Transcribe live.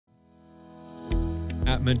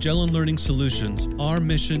At Magellan Learning Solutions, our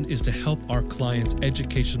mission is to help our clients'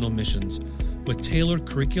 educational missions with tailored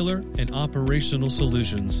curricular and operational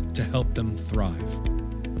solutions to help them thrive.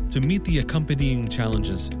 To meet the accompanying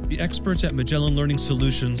challenges, the experts at Magellan Learning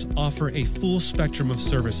Solutions offer a full spectrum of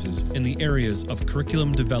services in the areas of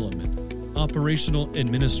curriculum development, operational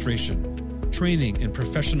administration, training and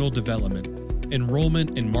professional development,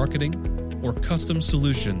 enrollment and marketing, or custom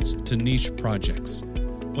solutions to niche projects.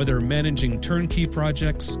 Whether managing turnkey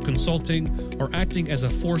projects, consulting, or acting as a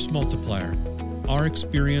force multiplier, our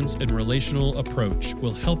experience and relational approach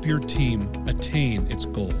will help your team attain its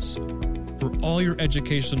goals. For all your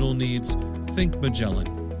educational needs, think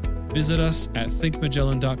Magellan. Visit us at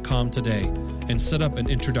thinkmagellan.com today and set up an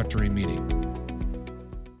introductory meeting.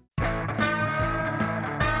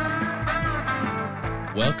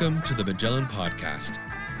 Welcome to the Magellan Podcast,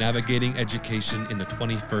 navigating education in the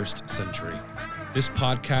 21st century. This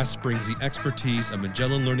podcast brings the expertise of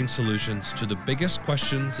Magellan Learning Solutions to the biggest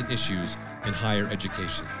questions and issues in higher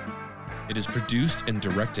education. It is produced and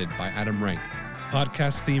directed by Adam Rank,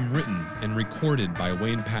 podcast theme written and recorded by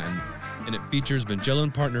Wayne Patton, and it features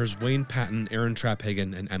Magellan partners Wayne Patton, Aaron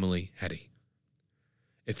Trapphagen, and Emily Hetty.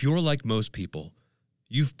 If you're like most people,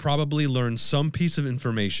 you've probably learned some piece of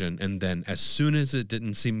information and then, as soon as it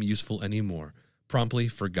didn't seem useful anymore, promptly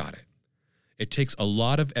forgot it. It takes a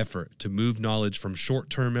lot of effort to move knowledge from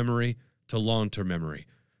short-term memory to long-term memory,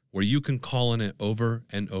 where you can call on it over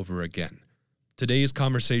and over again. Today's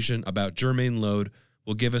conversation about Germane Load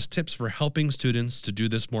will give us tips for helping students to do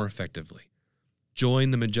this more effectively.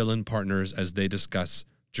 Join the Magellan partners as they discuss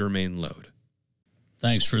Germane Load.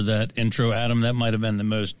 Thanks for that intro, Adam. That might have been the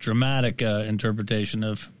most dramatic interpretation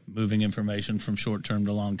of moving information from short-term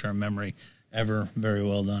to long-term memory ever. Very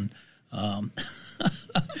well done.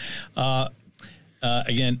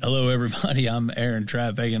 Again, hello, everybody. I'm Aaron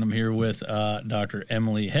Trapphagen. I'm here with Dr.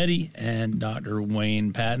 Emily Hetty and Dr.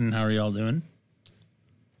 Wayne Patton. How are y'all doing?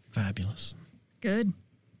 Fabulous. Good.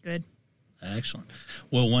 Excellent.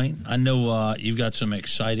 Well, Wayne, I know you've got some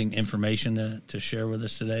exciting information to share with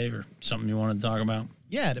us today, or something you wanted to talk about.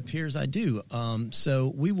 Yeah, it appears I do.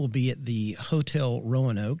 So we will be at the Hotel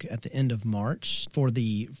Roanoke at the end of March for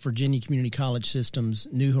the Virginia Community College System's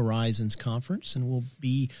New Horizons Conference, and we'll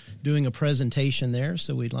be doing a presentation there.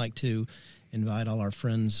 So we'd like to invite all our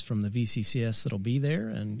friends from the VCCS that'll be there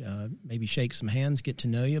and maybe shake some hands, get to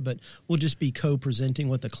know you. But we'll just be co-presenting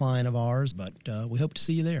with a client of ours, but we hope to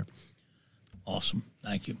see you there. Awesome.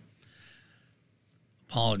 Thank you.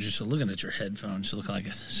 Apologies for looking at your headphones. You look like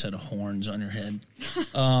a set of horns on your head.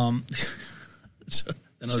 And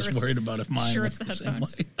I was worried about if mine sure looked it's the same way.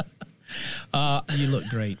 You look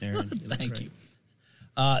great, Aaron. Thank you.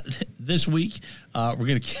 This week, we're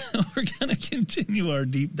gonna continue our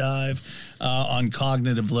deep dive on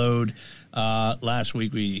cognitive load. Last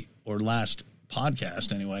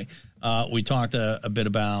podcast anyway, we talked a bit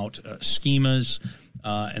about schemas,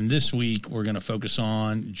 and this week we're going to focus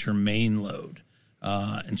on Germane Load.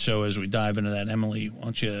 And so as we dive into that, Emily, why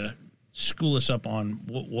don't you school us up on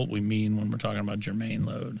what we mean when we're talking about Germane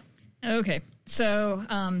Load? Okay. So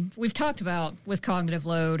we've talked about, with cognitive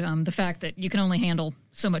load, the fact that you can only handle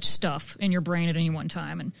so much stuff in your brain at any one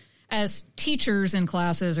time. And as teachers in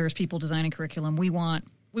classes or as people designing curriculum, we want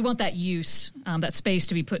that use, that space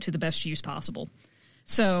to be put to the best use possible.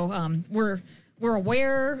 So we're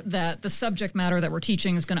aware that the subject matter that we're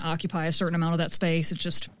teaching is going to occupy a certain amount of that space.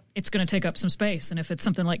 It's going to take up some space. And if it's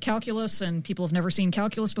something like calculus and people have never seen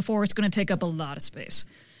calculus before, it's going to take up a lot of space.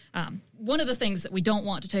 One of the things that we don't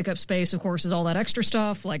want to take up space, of course, is all that extra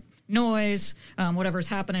stuff like noise, whatever's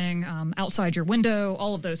happening outside your window,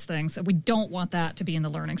 all of those things. We don't want that to be in the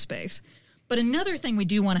learning space. But another thing we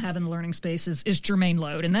do want to have in the learning space is germane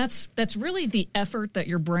load, and that's really the effort that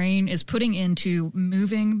your brain is putting into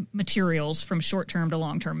moving materials from short-term to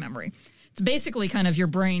long-term memory. It's basically kind of your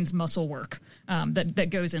brain's muscle work that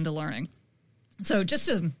goes into learning. So just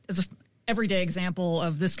as an everyday example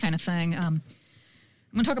of this kind of thing, I'm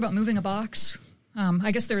going to talk about moving a box.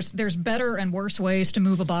 I guess there's better and worse ways to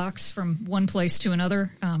move a box from one place to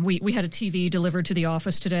another. We had a TV delivered to the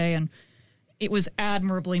office today, and it was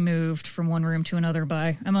admirably moved from one room to another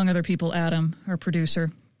by, among other people, Adam, our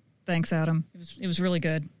producer. Thanks, Adam. It was really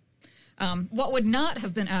good. What would not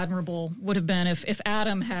have been admirable would have been if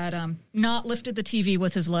Adam had not lifted the TV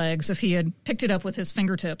with his legs, if he had picked it up with his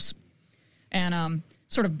fingertips and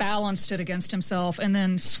sort of balanced it against himself and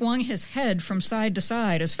then swung his head from side to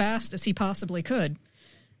side as fast as he possibly could.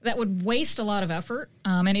 That would waste a lot of effort,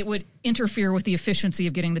 and it would interfere with the efficiency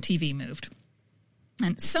of getting the TV moved.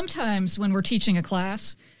 And sometimes when we're teaching a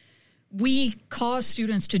class, we cause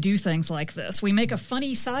students to do things like this. We make a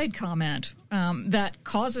funny side comment that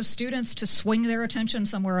causes students to swing their attention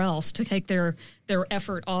somewhere else, to take their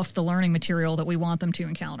effort off the learning material that we want them to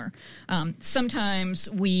encounter. Sometimes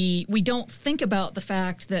we don't think about the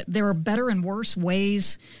fact that there are better and worse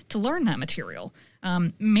ways to learn that material.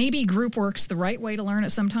 Maybe group work's the right way to learn it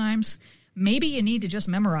sometimes. Maybe you need to just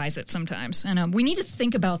memorize it sometimes. And we need to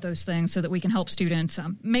think about those things so that we can help students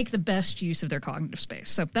make the best use of their cognitive space.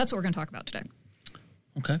 So that's what we're going to talk about today.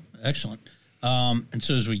 Okay, excellent. And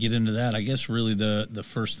so as we get into that, I guess really the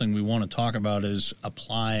first thing we want to talk about is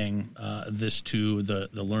applying this to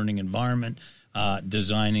the learning environment,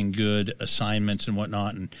 designing good assignments and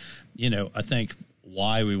whatnot. And, I think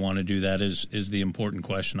why we want to do that is the important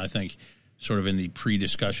question. I think sort of in the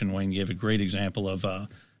pre-discussion, Wayne gave a great example of the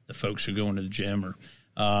folks who go into the gym or,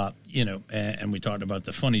 and we talked about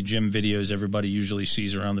the funny gym videos everybody usually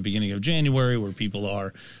sees around the beginning of January where people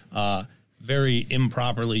are very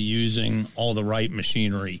improperly using all the right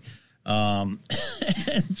machinery. And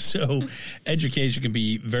so education can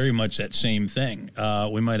be very much that same thing.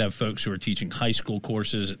 We might have folks who are teaching high school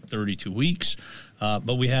courses at 32 weeks,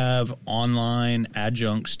 but we have online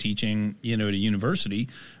adjuncts teaching, at a university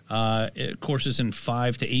courses in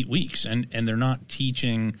 5 to 8 weeks, and they're not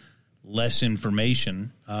teaching less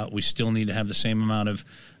information. We still need to have the same amount of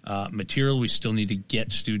material. We still need to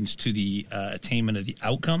get students to the attainment of the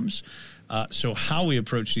outcomes. So how we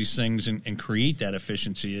approach these things and create that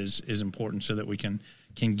efficiency is important so that we can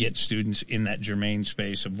get students in that Germane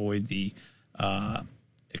space, avoid the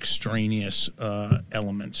extraneous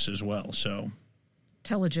elements as well. So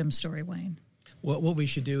tell a gym story, Wayne. What we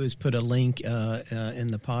should do is put a link in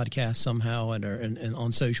the podcast somehow and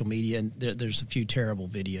on social media. And there's a few terrible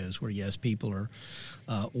videos where, yes, people are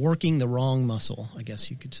working the wrong muscle, I guess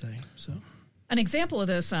you could say. So, an example of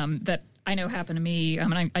this that I know happened to me,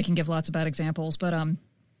 I can give lots of bad examples, but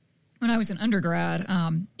when I was in undergrad,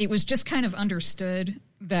 it was just kind of understood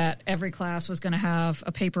that every class was going to have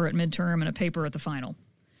a paper at midterm and a paper at the final.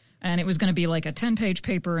 And it was going to be like a 10-page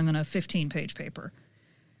paper and then a 15-page paper.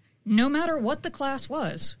 No matter what the class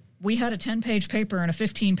was, we had a 10-page paper and a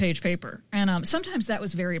 15-page paper. And sometimes that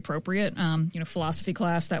was very appropriate. Philosophy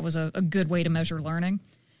class, that was a good way to measure learning.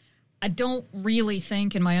 I don't really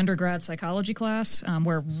think in my undergrad psychology class,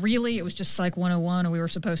 where really it was just Psych 101 and we were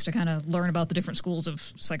supposed to kind of learn about the different schools of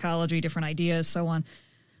psychology, different ideas, so on.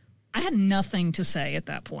 I had nothing to say at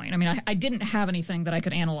that point. I didn't have anything that I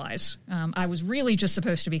could analyze. I was really just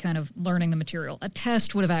supposed to be kind of learning the material. A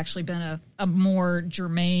test would have actually been a more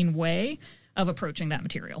germane way of approaching that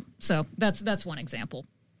material. So that's one example.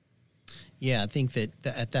 Yeah, I think that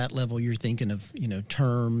at that level you're thinking of,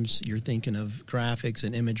 terms, you're thinking of graphics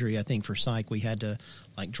and imagery. I think for psych we had to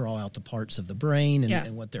draw out the parts of the brain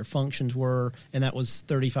and what their functions were. And that was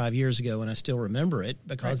 35 years ago, and I still remember it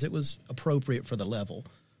because It was appropriate for the level.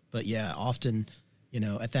 But yeah, often,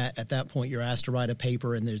 at that point you're asked to write a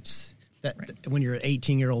paper, and there's that when you're an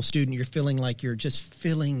 18-year-old student, you're feeling like you're just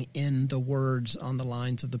filling in the words on the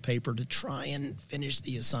lines of the paper to try and finish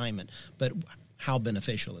the assignment. But how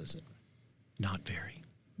beneficial is it? Not very.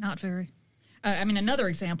 Not very. Another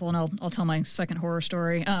example, and I'll tell my second horror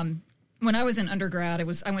story. When I was in undergrad,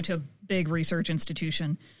 I went to a big research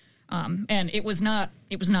institution, and it was not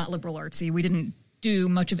liberal artsy. We didn't do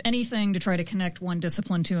much of anything to try to connect one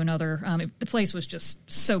discipline to another. The place was just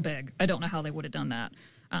so big. I don't know how they would have done that.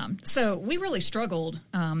 So we really struggled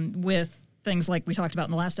with things like we talked about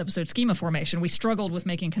in the last episode, schema formation. We struggled with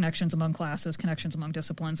making connections among classes, connections among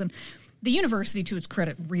disciplines. And the university, to its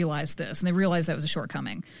credit, realized this, and they realized that was a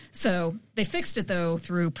shortcoming. So they fixed it, though,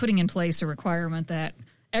 through putting in place a requirement that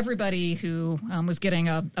everybody who was getting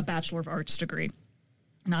a Bachelor of Arts degree,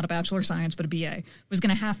 not a Bachelor of Science, but a BA, was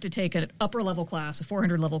going to have to take an upper-level class, a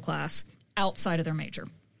 400-level class, outside of their major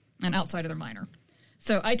and outside of their minor.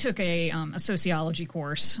 So I took a sociology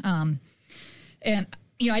course, and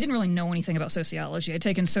I didn't really know anything about sociology. I'd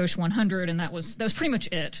taken Soc 100, and that was pretty much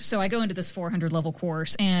it. So I go into this 400-level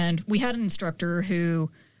course, and we had an instructor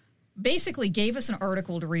who basically gave us an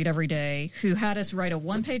article to read every day, who had us write a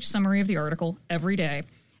one-page summary of the article every day,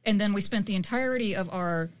 and then we spent the entirety of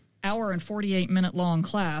our hour and 48-minute long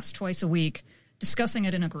class twice a week discussing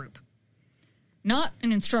it in a group. Not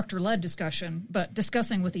an instructor-led discussion, but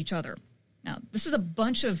discussing with each other. Now, this is a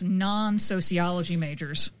bunch of non-sociology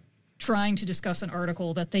majors trying to discuss an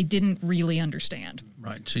article that they didn't really understand.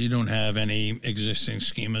 Right. So you don't have any existing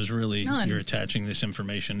schemas, really. None. You're attaching this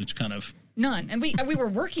information. It's kind of... None. And we were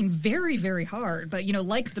working very, very hard, but,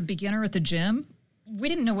 like the beginner at the gym, we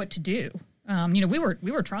didn't know what to do. We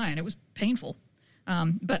were trying. It was painful.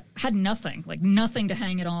 but had nothing to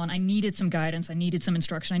hang it on. I needed some guidance. I needed some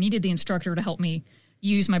instruction. I needed the instructor to help me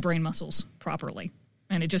use my brain muscles properly.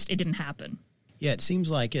 And it didn't happen. Yeah, it seems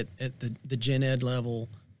like at the gen ed level,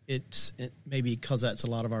 it maybe because that's a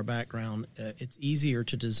lot of our background, it's easier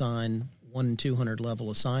to design 1 and 200 level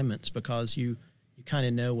assignments because you kind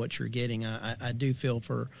of know what you're getting. I do feel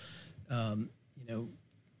for,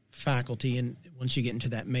 faculty, and once you get into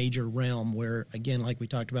that major realm where, again, like we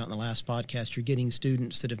talked about in the last podcast, you're getting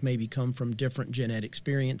students that have maybe come from different gen ed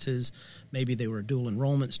experiences. Maybe they were a dual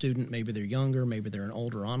enrollment student, maybe they're younger, maybe they're an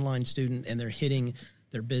older online student, and they're hitting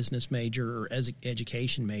their business major or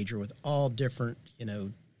education major with all different,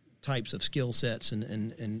 types of skill sets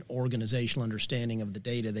and organizational understanding of the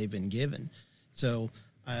data they've been given. So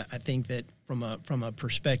I think that from a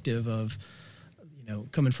perspective of,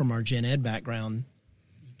 coming from our gen ed background,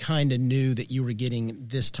 kind of knew that you were getting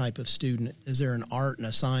this type of student. Is there an art and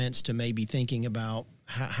a science to maybe thinking about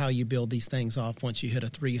how you build these things off once you hit a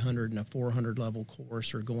 300 and a 400 level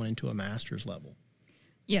course or going into a master's level?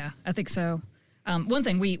 Yeah, I think so. One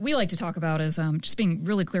thing we like to talk about is just being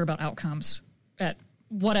really clear about outcomes at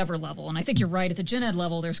whatever level. And I think you're right. At the gen ed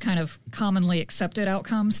level, there's kind of commonly accepted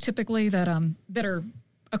outcomes typically that are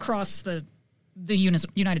across the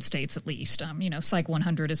United States at least. Psych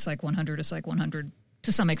 100 is Psych 100 is Psych 100.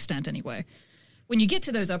 To some extent, anyway. When you get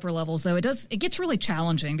to those upper levels, though, it gets really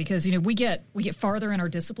challenging because we get farther in our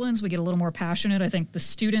disciplines, we get a little more passionate. I think the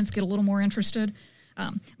students get a little more interested,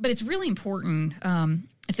 but it's really important.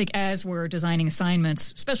 I think as we're designing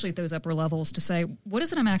assignments, especially at those upper levels, to say what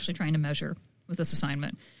is it I'm actually trying to measure with this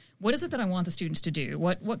assignment? What is it that I want the students to do?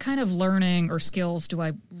 What kind of learning or skills do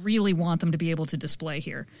I really want them to be able to display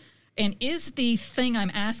here? And is the thing I'm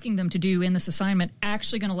asking them to do in this assignment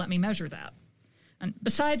actually going to let me measure that? And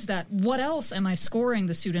besides that, what else am I scoring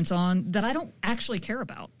the students on that I don't actually care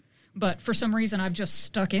about, but for some reason I've just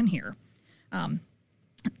stuck in here?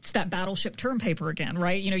 It's that battleship term paper again,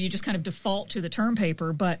 right? You just kind of default to the term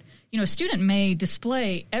paper, but, a student may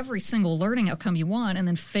display every single learning outcome you want and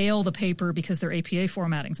then fail the paper because their APA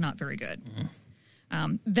formatting is not very good.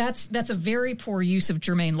 Mm-hmm. That's a very poor use of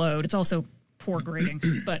Germane Load. It's also poor grading,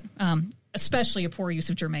 but especially a poor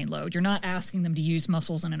use of Germane Load. You're not asking them to use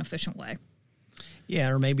muscles in an efficient way.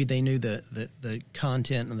 Yeah, or maybe they knew the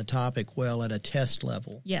content and the topic well at a test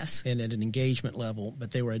level. Yes. And at an engagement level,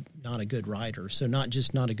 but they were not a good writer. So not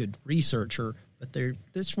just not a good researcher, but they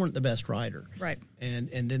just weren't the best writer. Right. And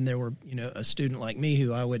then there were, a student like me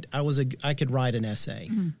who I could write an essay.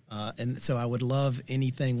 Mm-hmm. And so I would love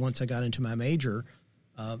anything once I got into my major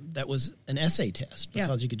that was an essay test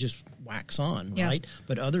because you could just wax on, right?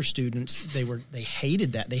 But other students, they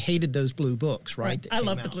hated that. They hated those blue books, right? I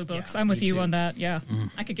love the blue books. I'm with you on that. Yeah.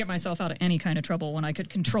 Mm. I could get myself out of any kind of trouble when I could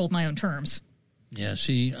control my own terms. Yeah.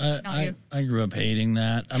 See, I grew up hating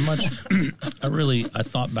that. I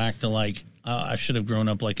thought back to I should have grown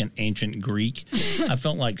up like an ancient Greek. I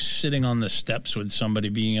felt like sitting on the steps with somebody,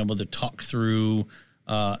 being able to talk through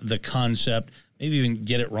the concept, maybe even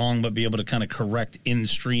get it wrong, but be able to kind of correct in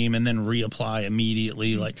stream and then reapply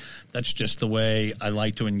immediately. Like that's just the way I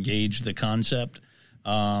like to engage the concept.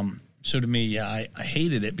 So to me, I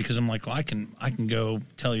hated it because I'm like, well, I can go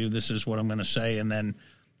tell you this is what I'm going to say and then,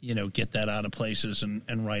 get that out of places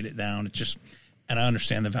and write it down. It's just, and I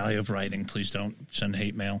understand the value of writing. Please don't send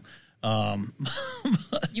hate mail.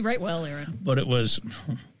 You write well, Aaron. But it was,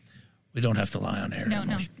 we don't have to lie on air. No,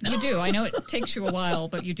 you do. I know it takes you a while,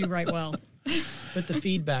 but you do write well. But the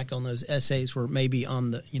feedback on those essays were maybe on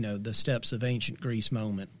the the steps of ancient Greece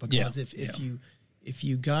moment because if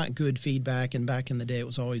you got good feedback, and back in the day it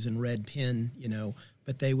was always in red pen,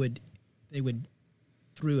 but they would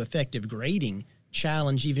through effective grading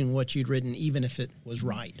challenge even what you'd written, even if it was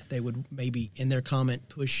right. They would maybe in their comment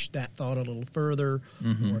push that thought a little further,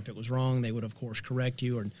 or if it was wrong, they would of course correct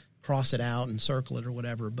you or cross it out and circle it or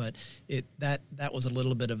whatever. But that was a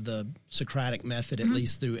little bit of the Socratic method, at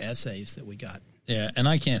least through essays that we got. Yeah, and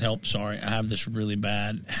I can't help, I have this really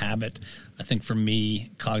bad habit. I think for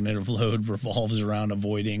me, cognitive load revolves around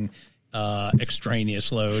avoiding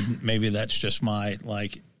extraneous load. Maybe that's just my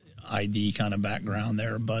ID kind of background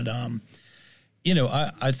there. But,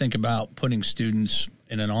 I think about putting students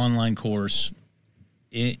in an online course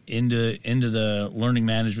into the learning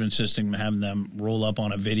management system, having them roll up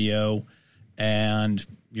on a video, and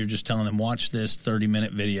you're just telling them, watch this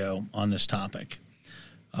 30-minute video on this topic.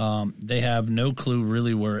 They have no clue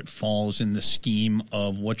really where it falls in the scheme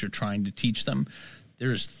of what you're trying to teach them.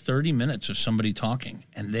 There's 30 minutes of somebody talking,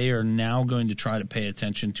 and they are now going to try to pay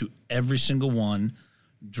attention to every single one,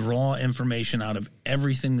 draw information out of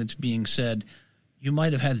everything that's being said. You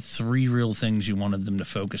might have had 3 real things you wanted them to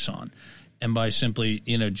focus on. And by simply,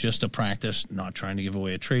 just a practice, not trying to give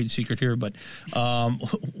away a trade secret here, but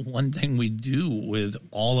one thing we do with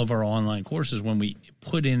all of our online courses, when we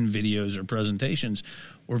put in videos or presentations,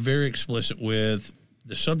 we're very explicit with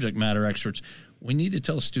the subject matter experts. We need to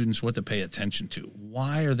tell students what to pay attention to.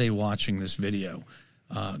 Why are they watching this video?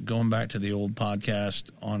 Going back to the old podcast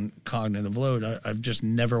on cognitive load, I've just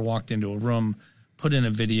never walked into a room, put in a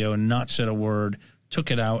video, and not said a word, took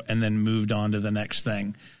it out, and then moved on to the next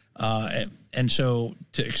thing. And so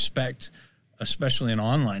to expect, especially an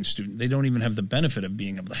online student, they don't even have the benefit of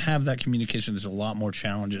being able to have that communication. There's a lot more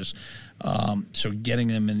challenges. So getting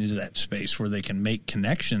them into that space where they can make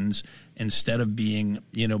connections instead of being,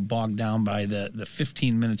 bogged down by the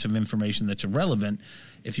 15 minutes of information that's irrelevant.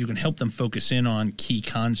 If you can help them focus in on key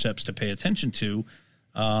concepts to pay attention to,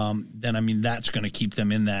 then, that's going to keep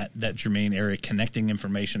them in that Germane area, connecting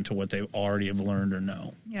information to what they already have learned or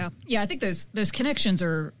know. Yeah. I think those connections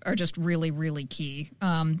are just really, really key.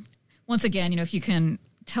 Once again, if you can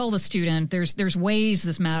tell the student there's ways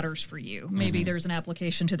this matters for you. Maybe there's an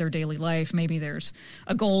application to their daily life. Maybe there's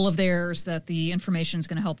a goal of theirs that the information is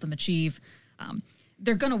going to help them achieve.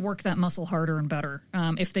 They're going to work that muscle harder and better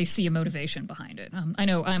if they see a motivation behind it. I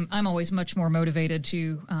know I'm always much more motivated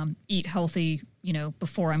to eat healthy,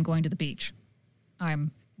 before I'm going to the beach.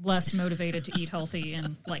 I'm less motivated to eat healthy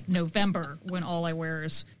in like November when all I wear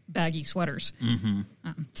is baggy sweaters.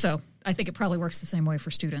 So I think it probably works the same way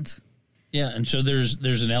for students. Yeah, and so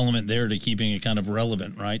there's an element there to keeping it kind of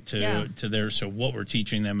relevant, right, to so what we're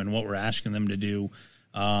teaching them and what we're asking them to do,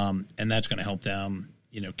 and that's going to help them,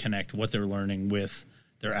 connect what they're learning with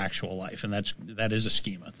their actual life, and that is a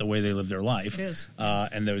schema, the way they live their life. It is.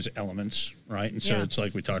 And those elements, right? And so it's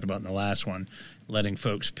like we talked about in the last one, letting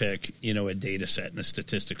folks pick, a data set and a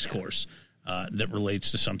statistics course that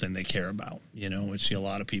relates to something they care about. We see a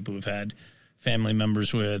lot of people who've had family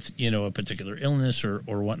members with, a particular illness or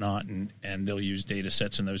whatnot, and they'll use data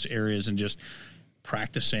sets in those areas, and just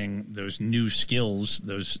practicing those new skills,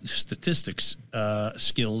 those statistics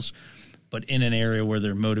skills, but in an area where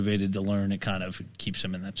they're motivated to learn, it kind of keeps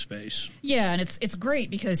them in that space. Yeah, and it's great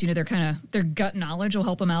because their gut knowledge will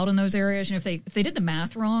help them out in those areas. If they did the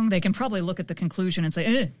math wrong, they can probably look at the conclusion and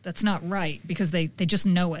say, that's not right, because they just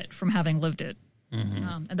know it from having lived it.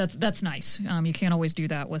 And that's nice. You can't always do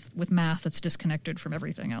that with math that's disconnected from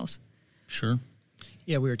everything else. Sure.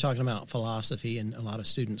 Yeah, we were talking about philosophy, and a lot of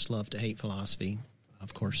students love to hate philosophy.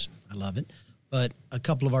 Of course, I love it. But a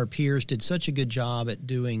couple of our peers did such a good job at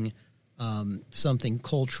doing something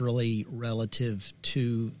culturally relative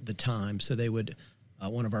to the time. So they would,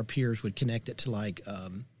 one of our peers would connect it to it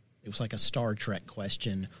was like a Star Trek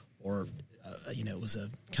question, or it was a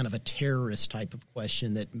kind of a terrorist type of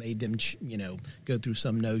question that made them, go through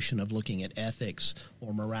some notion of looking at ethics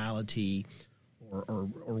or morality or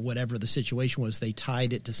whatever the situation was. They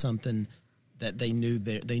tied it to something that they knew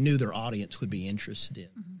their audience would be interested in.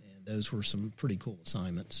 And those were some pretty cool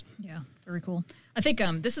assignments. Yeah, very cool. I think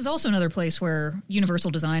this is also another place where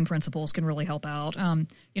universal design principles can really help out.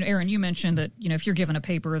 Aaron, you mentioned that, if you're given a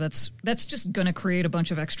paper that's just going to create a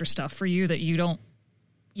bunch of extra stuff for you that you don't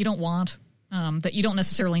want, that you don't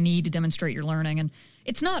necessarily need to demonstrate your learning. And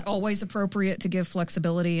it's not always appropriate to give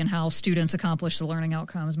flexibility in how students accomplish the learning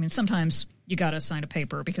outcomes. Sometimes you got to assign a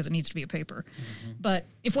paper because it needs to be a paper. But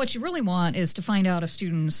if what you really want is to find out if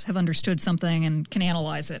students have understood something and can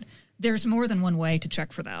analyze it, there's more than one way to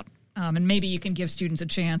check for that. And maybe you can give students a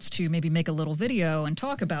chance to maybe make a little video and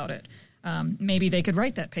talk about it. Maybe they could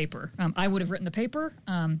write that paper. I would have written the paper.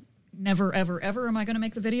 Never, ever, ever am I going to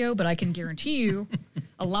make the video, but I can guarantee you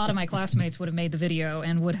a lot of my classmates would have made the video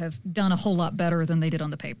and would have done a whole lot better than they did on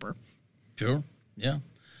the paper. Sure, yeah.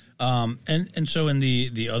 And so in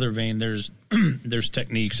the other vein, there's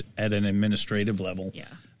techniques at an administrative level,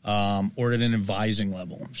 or at an advising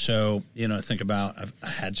level. So, think about, I've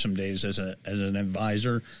had some days as an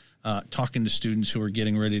advisor, talking to students who are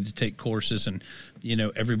getting ready to take courses, and,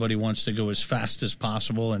 everybody wants to go as fast as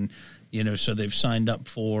possible, and, so they've signed up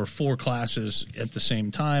for 4 classes at the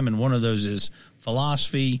same time, and one of those is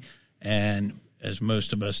philosophy, and as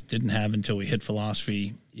most of us didn't have until we hit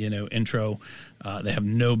philosophy, intro, they have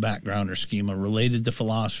no background or schema related to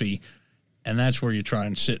philosophy, and that's where you try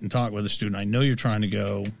and sit and talk with a student. I know you're trying to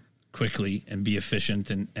go quickly and be efficient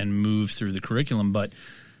and move through the curriculum, but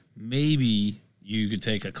maybe you could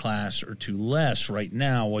take a class or 2 less right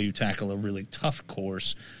now while you tackle a really tough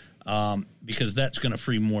course, because that's going to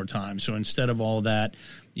free more time. So instead of all that,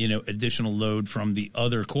 additional load from the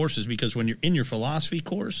other courses, because when you're in your philosophy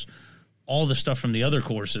course, all the stuff from the other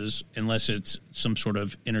courses, unless it's some sort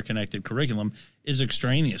of interconnected curriculum, is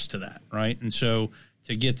extraneous to that, right? And so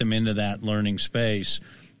to get them into that learning space,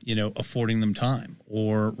 affording them time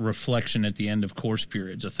or reflection at the end of course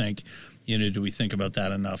periods. I think, do we think about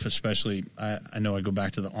that enough? Especially, I know I go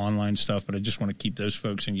back to the online stuff, but I just want to keep those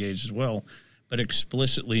folks engaged as well. But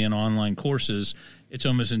explicitly in online courses, it's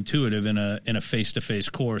almost intuitive in a face-to-face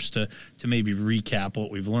course to maybe recap what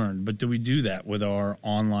we've learned. But do we do that with our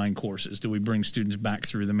online courses? Do we bring students back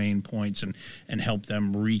through the main points and help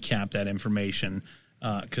them recap that information?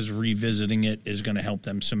 Because revisiting it is going to help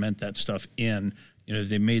them cement that stuff in.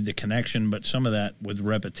 They made the connection, but some of that with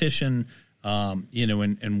repetition,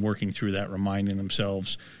 and working through that, reminding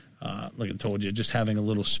themselves, like I told you, just having a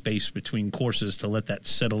little space between courses to let that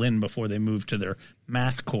settle in before they move to their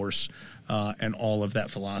math course, and all of that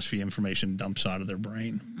philosophy information dumps out of their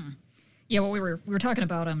brain. Mm-hmm. Yeah, well, we were talking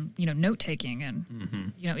about note taking,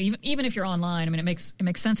 and even if you're online, I mean, it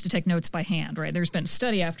makes sense to take notes by hand, right? There's been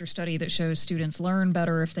study after study that shows students learn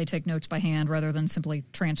better if they take notes by hand rather than simply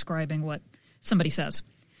transcribing what somebody says,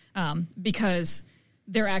 because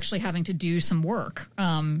they're actually having to do some work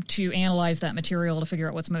to analyze that material to figure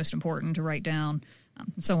out what's most important to write down,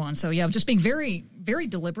 and so on. So, yeah, just being very, very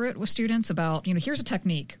deliberate with students about, here's a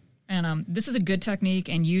technique, and this is a good technique,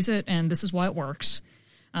 and use it, and this is why it works.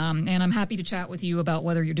 And I'm happy to chat with you about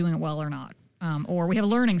whether you're doing it well or not. Or we have a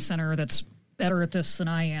learning center that's better at this than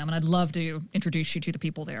I am, and I'd love to introduce you to the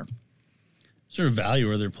people there. Sort of value,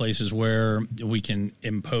 are there places where we can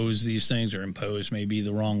impose these things, or impose may be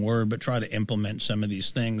the wrong word, but try to implement some of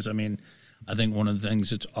these things? I mean, I think one of the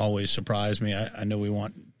things that's always surprised me, I know we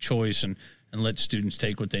want choice and let students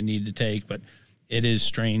take what they need to take, but it is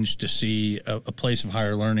strange to see a place of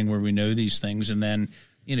higher learning where we know these things, and then,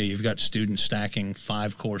 you've got students stacking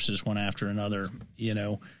 5 courses one after another,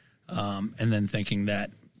 and then thinking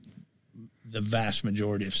that the vast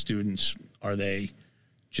majority of students, are they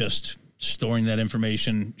just storing that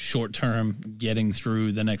information short term, getting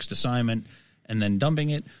through the next assignment, and then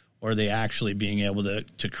dumping it, or are they actually being able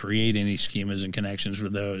to create any schemas and connections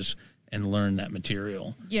with those and learn that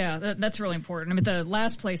material? Yeah, that's really important. I mean, the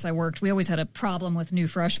last place I worked, we always had a problem with new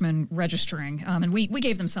freshmen registering, and we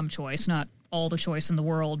gave them some choice, not all the choice in the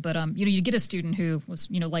world, but you get a student who was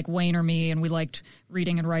like Wayne or me, and we liked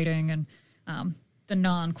reading and writing and the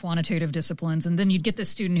non-quantitative disciplines, and then you'd get this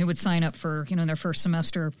student who would sign up for in their first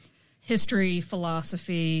semester history,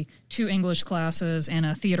 philosophy, 2 English classes, and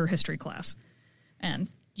a theater history class. And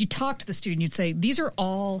you talk to the student, you'd say, these are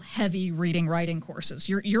all heavy reading, writing courses.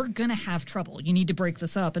 You're going to have trouble. You need to break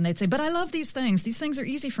this up. And they'd say, but I love these things. These things are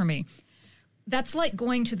easy for me. That's like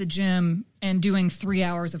going to the gym and doing 3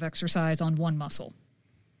 hours of exercise on one muscle.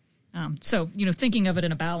 So, thinking of it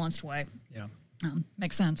in a balanced way. Yeah.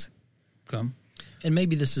 Makes sense. Okay. And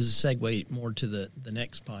maybe this is a segue more to the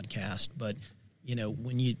next podcast, but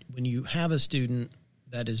when you have a student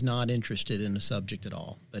that is not interested in a subject at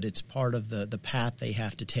all, but it's part of the path they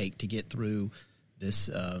have to take to get through this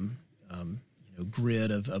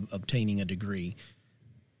grid of obtaining a degree,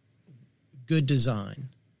 good design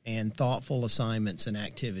and thoughtful assignments and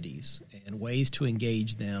activities and ways to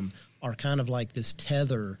engage them are kind of like this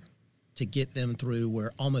tether to get them through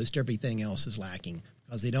where almost everything else is lacking,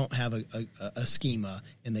 because they don't have a schema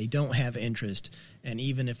and they don't have interest. And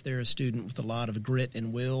even if they're a student with a lot of grit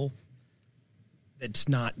and will, it's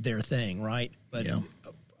not their thing, right? But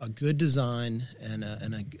a good design and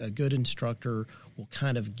a good instructor will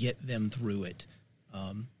kind of get them through it,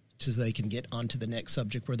 so they can get onto the next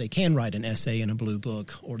subject where they can write an essay in a blue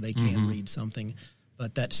book, or they can read something.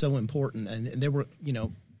 But that's so important. And there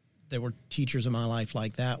were teachers in my life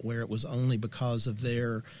like that where it was only because of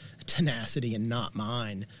their tenacity and not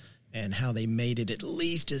mine, and how they made it at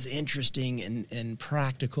least as interesting and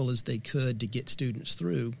practical as they could to get students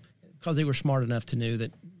through, because they were smart enough to know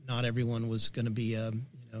that not everyone was going to be a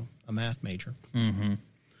math major. Mm-hmm.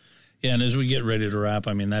 Yeah, and as we get ready to wrap,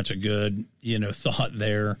 I mean, that's a good, thought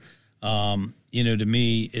there. To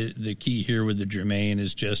me, the key here with the Germane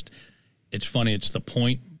is just, it's funny, it's the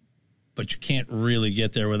point, but you can't really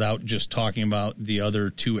get there without just talking about the other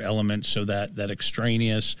 2 elements. So that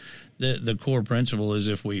extraneous, the core principle is,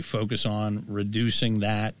 if we focus on reducing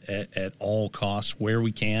that at all costs where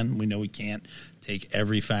we can, we know we can't take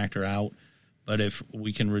every factor out, but if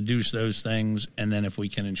we can reduce those things, and then if we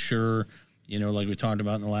can ensure, like we talked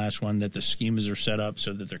about in the last one, that the schemas are set up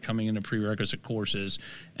so that they're coming into prerequisite courses,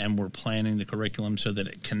 and we're planning the curriculum so that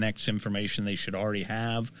it connects information they should already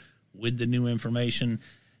have with the new information,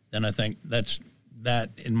 then I think that's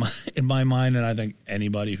that in my mind, and I think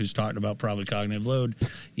anybody who's talking about probably cognitive load,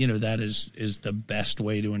 that is the best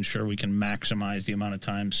way to ensure we can maximize the amount of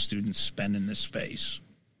time students spend in this space.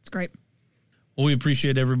 It's great. Well, we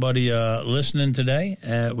appreciate everybody listening today.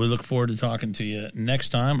 We look forward to talking to you next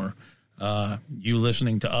time, or you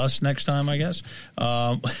listening to us next time, I guess,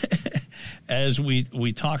 as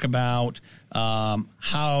we talk about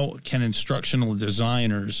how can instructional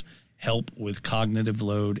designers help with cognitive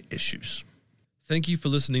load issues. Thank you for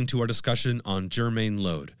listening to our discussion on Germane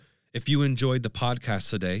Load. If you enjoyed the podcast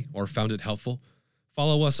today or found it helpful,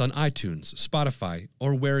 follow us on iTunes, Spotify,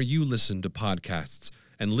 or where you listen to podcasts,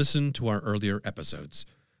 and listen to our earlier episodes.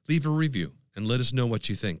 Leave a review and let us know what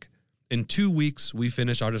you think. In 2 weeks, we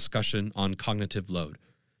finish our discussion on cognitive load,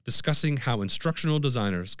 discussing how instructional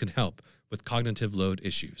designers can help with cognitive load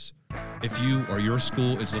issues. If you or your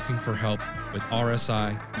school is looking for help with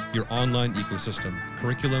RSI, your online ecosystem,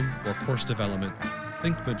 curriculum, or course development,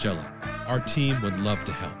 think Magellan. Our team would love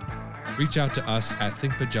to help. Reach out to us at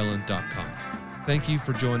thinkmagellan.com. Thank you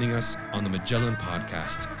for joining us on the Magellan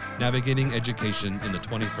Podcast, Navigating Education in the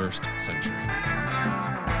 21st Century.